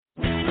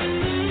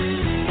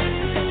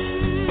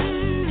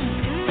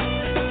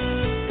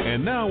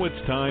Now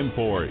it's time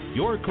for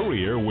Your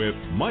Career with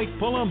Mike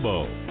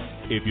Palumbo.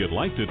 If you'd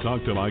like to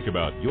talk to Mike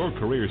about your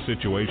career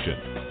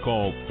situation,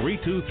 call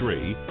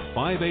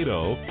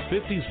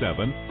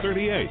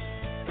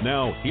 323-580-5738.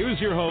 Now, here's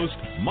your host,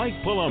 Mike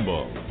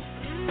Palumbo.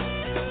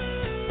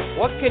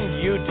 What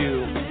can you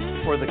do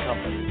for the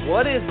company?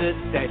 What is it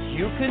that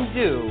you can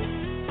do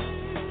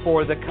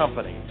for the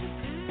company?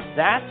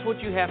 That's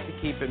what you have to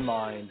keep in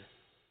mind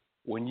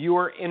when you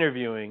are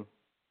interviewing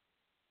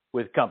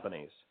with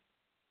companies.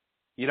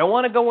 You don't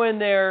want to go in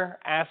there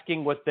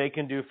asking what they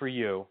can do for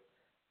you.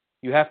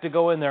 You have to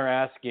go in there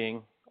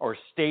asking or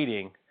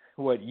stating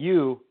what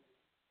you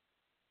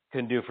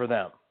can do for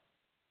them.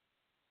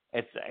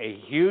 It's a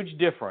huge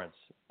difference.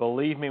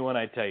 Believe me when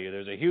I tell you,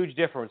 there's a huge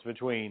difference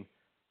between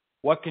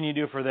what can you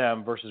do for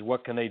them versus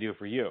what can they do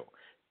for you.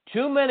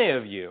 Too many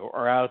of you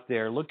are out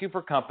there looking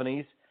for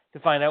companies to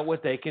find out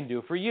what they can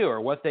do for you or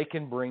what they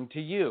can bring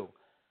to you.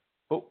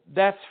 But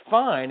that's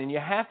fine, and you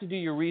have to do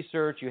your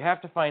research. You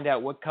have to find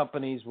out what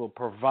companies will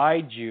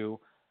provide you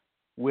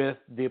with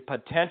the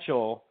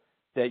potential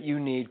that you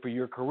need for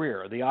your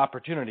career, the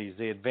opportunities,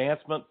 the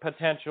advancement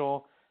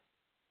potential.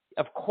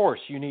 Of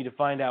course, you need to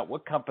find out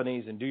what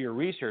companies and do your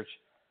research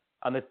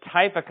on the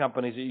type of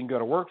companies that you can go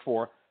to work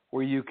for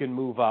where you can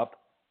move up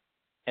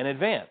and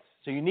advance.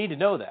 So you need to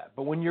know that.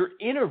 But when you're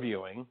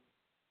interviewing,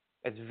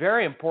 it's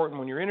very important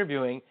when you're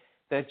interviewing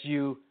that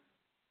you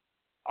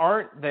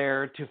aren't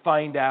there to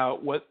find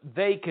out what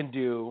they can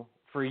do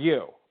for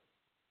you.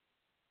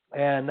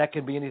 And that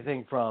can be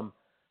anything from,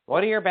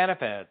 what are your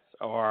benefits?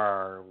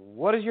 Or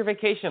what is your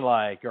vacation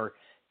like? Or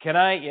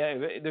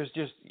there's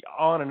just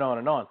on and on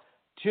and on.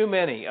 Too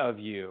many of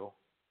you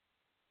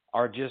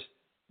are just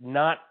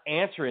not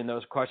answering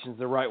those questions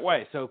the right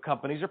way. So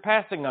companies are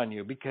passing on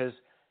you because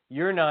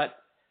you're not,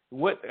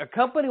 what a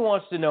company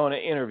wants to know in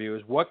an interview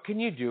is what can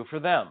you do for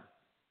them?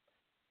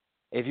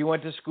 If you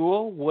went to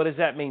school, what does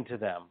that mean to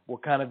them?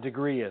 What kind of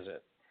degree is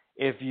it?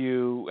 If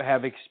you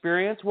have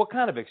experience, what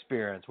kind of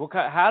experience?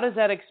 How does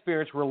that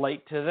experience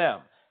relate to them?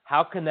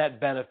 How can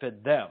that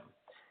benefit them?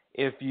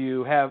 If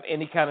you have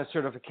any kind of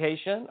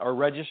certification or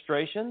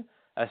registration,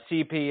 a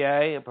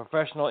CPA, a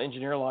professional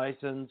engineer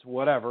license,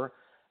 whatever,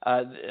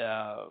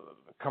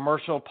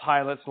 commercial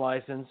pilot's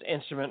license,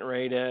 instrument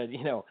rated,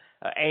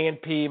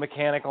 A&P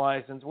mechanic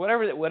license,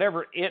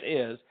 whatever it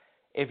is,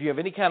 if you have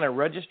any kind of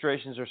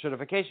registrations or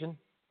certification,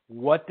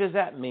 what does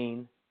that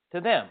mean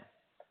to them?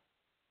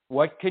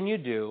 What can you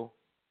do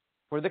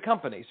for the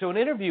company? So an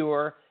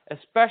interviewer,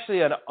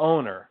 especially an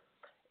owner,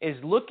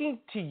 is looking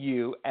to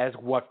you as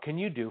what can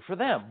you do for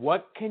them?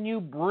 What can you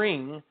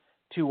bring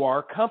to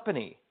our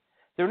company?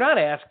 They're not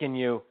asking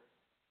you,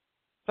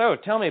 so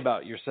tell me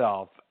about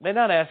yourself. They're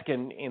not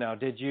asking,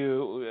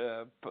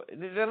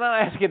 they're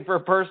not asking for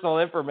personal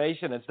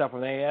information and stuff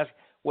when they ask.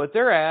 What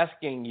they're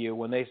asking you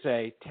when they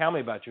say, tell me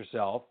about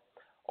yourself,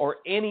 or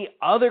any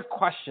other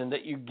question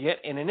that you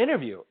get in an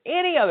interview,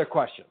 any other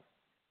question,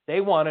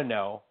 they want to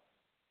know,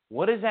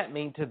 what does that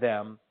mean to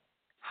them?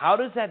 How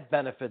does that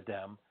benefit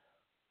them?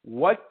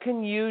 What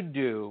can you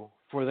do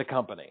for the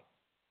company?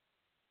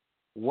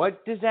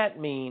 What does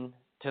that mean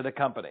to the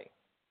company?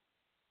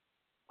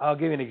 I'll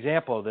give you an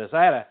example of this.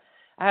 I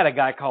had a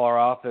guy call our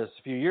office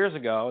a few years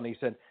ago, and he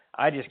said,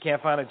 I just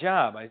can't find a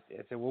job. I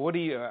said, well, what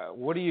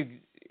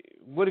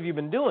have you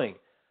been doing?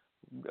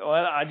 Well,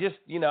 I just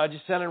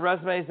sending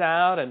resumes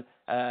out and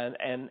I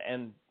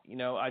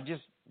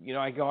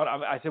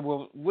said,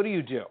 well, what do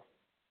you do?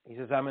 He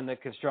says, I'm in the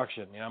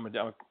construction. I'm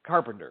a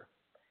carpenter.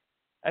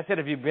 I said,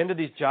 have you been to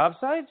these job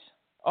sites?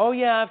 Oh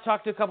yeah, I've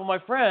talked to a couple of my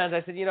friends.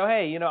 I said,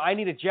 hey, I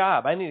need a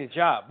job.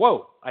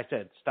 Whoa. I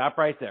said, stop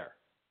right there.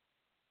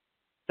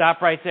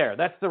 Stop right there.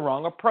 That's the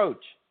wrong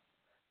approach.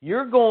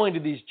 You're going to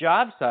these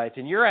job sites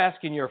and you're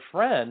asking your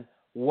friend,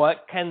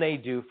 what can they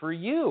do for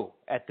you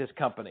at this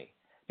company?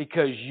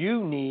 Because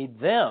you need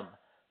them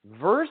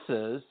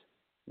versus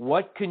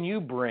what can you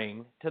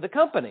bring to the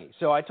company?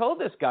 So I told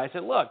this guy, I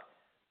said, look,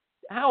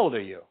 how old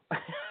are you?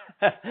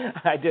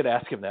 I did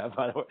ask him that,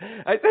 by the way.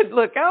 I said,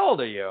 look, how old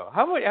are you?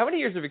 How many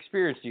years of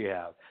experience do you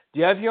have?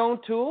 Do you have your own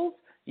tools?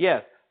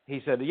 Yes.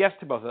 He said, yes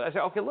to both of them. I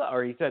said, okay, look.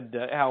 Or he said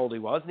how old he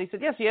was. And he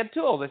said, yes, he had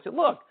tools. I said,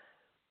 look,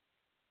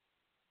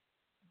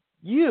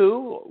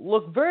 you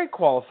look very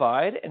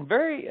qualified and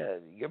very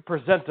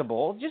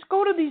presentable. Just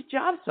go to these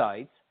job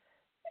sites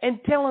and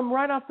tell them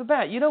right off the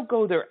bat. You don't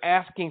go there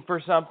asking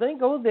for something.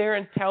 Go there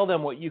and tell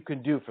them what you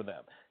can do for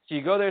them. So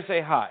you go there and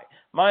say, hi,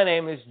 my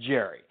name is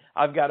Jerry.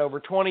 I've got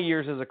over 20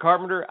 years as a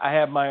carpenter. I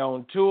have my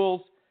own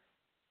tools.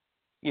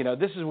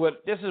 This is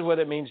what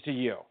it means to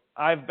you.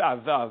 I've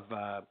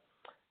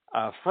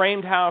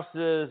framed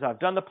houses. I've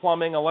done the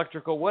plumbing,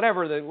 electrical,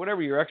 whatever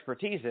your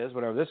expertise is,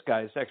 whatever this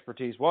guy's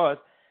expertise was.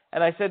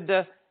 And I said,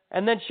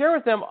 and then share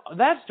with them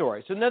that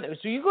story. So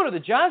you go to the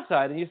job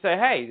site and you say,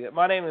 hey,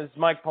 my name is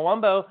Mike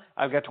Palumbo.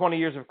 I've got 20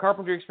 years of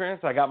carpentry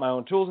experience. I got my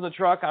own tools in the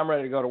truck. I'm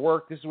ready to go to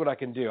work. This is what I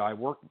can do.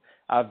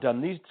 I've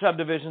done these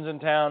subdivisions in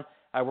town.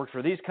 I worked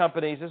for these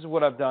companies. This is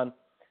what I've done.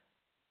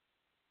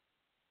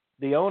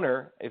 the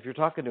owner, if you're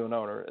talking to an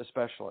owner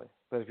especially,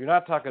 but if you're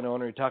not talking to an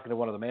owner, you're talking to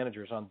one of the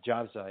managers on the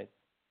job site,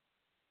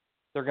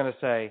 they're going to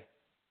say,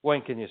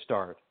 when can you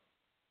start?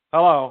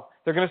 Hello?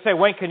 They're going to say,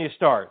 when can you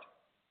start?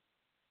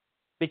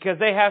 Because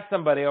they have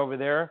somebody over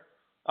there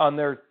on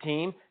their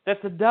team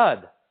that's a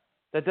dud,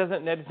 that's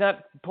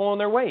not pulling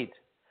their weight.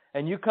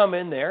 And you come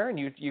in there and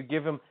you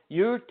give them,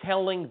 you're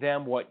telling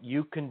them what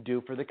you can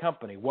do for the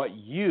company, what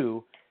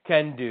you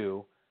can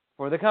do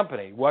for the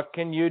company. What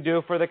can you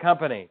do for the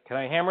company? Can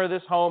I hammer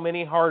this home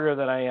any harder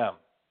than I am?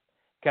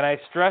 Can I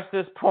stress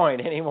this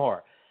point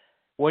anymore?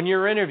 When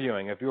you're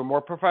interviewing, if you're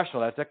more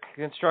professional, that's a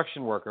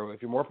construction worker,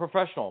 if you're more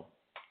professional,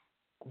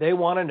 they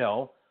want to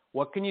know,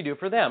 what can you do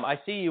for them? I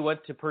see you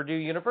went to Purdue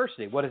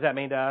University. What does that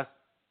mean to us?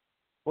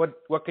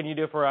 What can you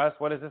do for us?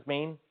 What does this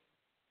mean?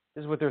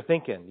 This is what they're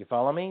thinking. You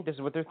follow me? This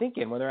is what they're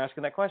thinking when they're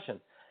asking that question.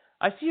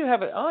 I see you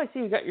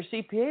got your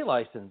CPA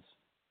license.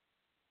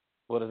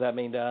 What does that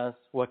mean to us?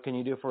 What can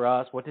you do for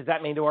us? What does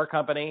that mean to our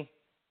company?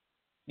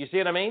 You see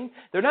what I mean?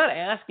 They're not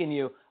asking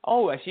you,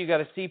 oh, I see you got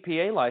a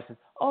CPA license.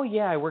 Oh,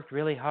 yeah, I worked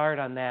really hard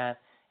on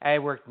that. I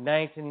worked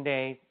nights and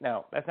days.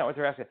 No, that's not what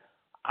they're asking.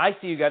 I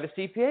see you got a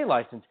CPA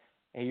license.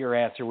 And your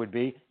answer would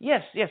be,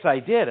 yes, I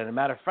did. And as a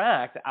matter of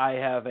fact, I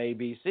have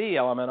ABC,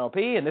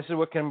 LMNOP, and this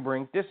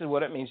is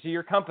what it means to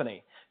your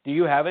company. Do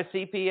you have a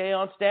CPA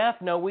on staff?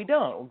 No, we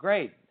don't. Well,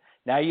 great.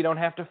 Now you don't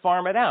have to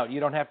farm it out. You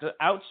don't have to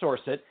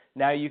outsource it.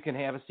 Now you can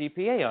have a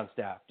CPA on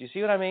staff. Do you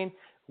see what I mean?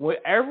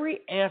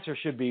 Every answer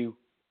should be,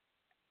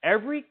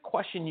 every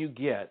question you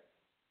get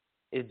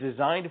is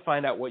designed to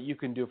find out what you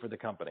can do for the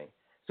company.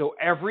 So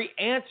every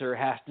answer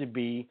has to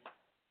be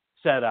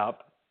set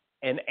up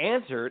and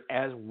answered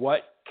as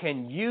what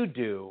can you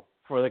do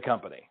for the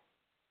company.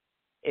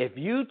 If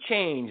you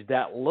change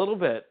that little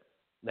bit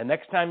the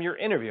next time you're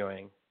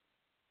interviewing,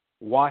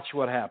 watch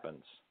what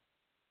happens.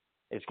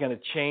 It's going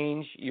to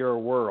change your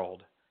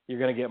world. You're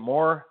going to get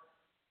more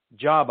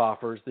job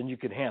offers than you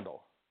can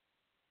handle.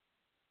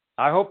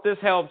 I hope this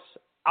helps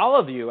all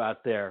of you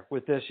out there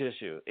with this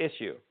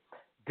issue.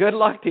 Good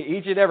luck to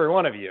each and every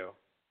one of you.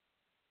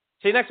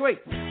 See you next week.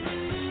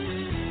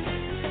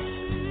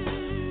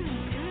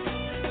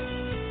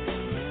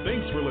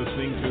 Thanks for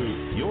listening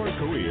to Your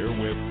Career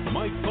with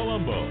Mike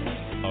Palumbo,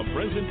 a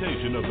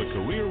presentation of the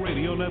Career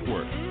Radio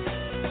Network.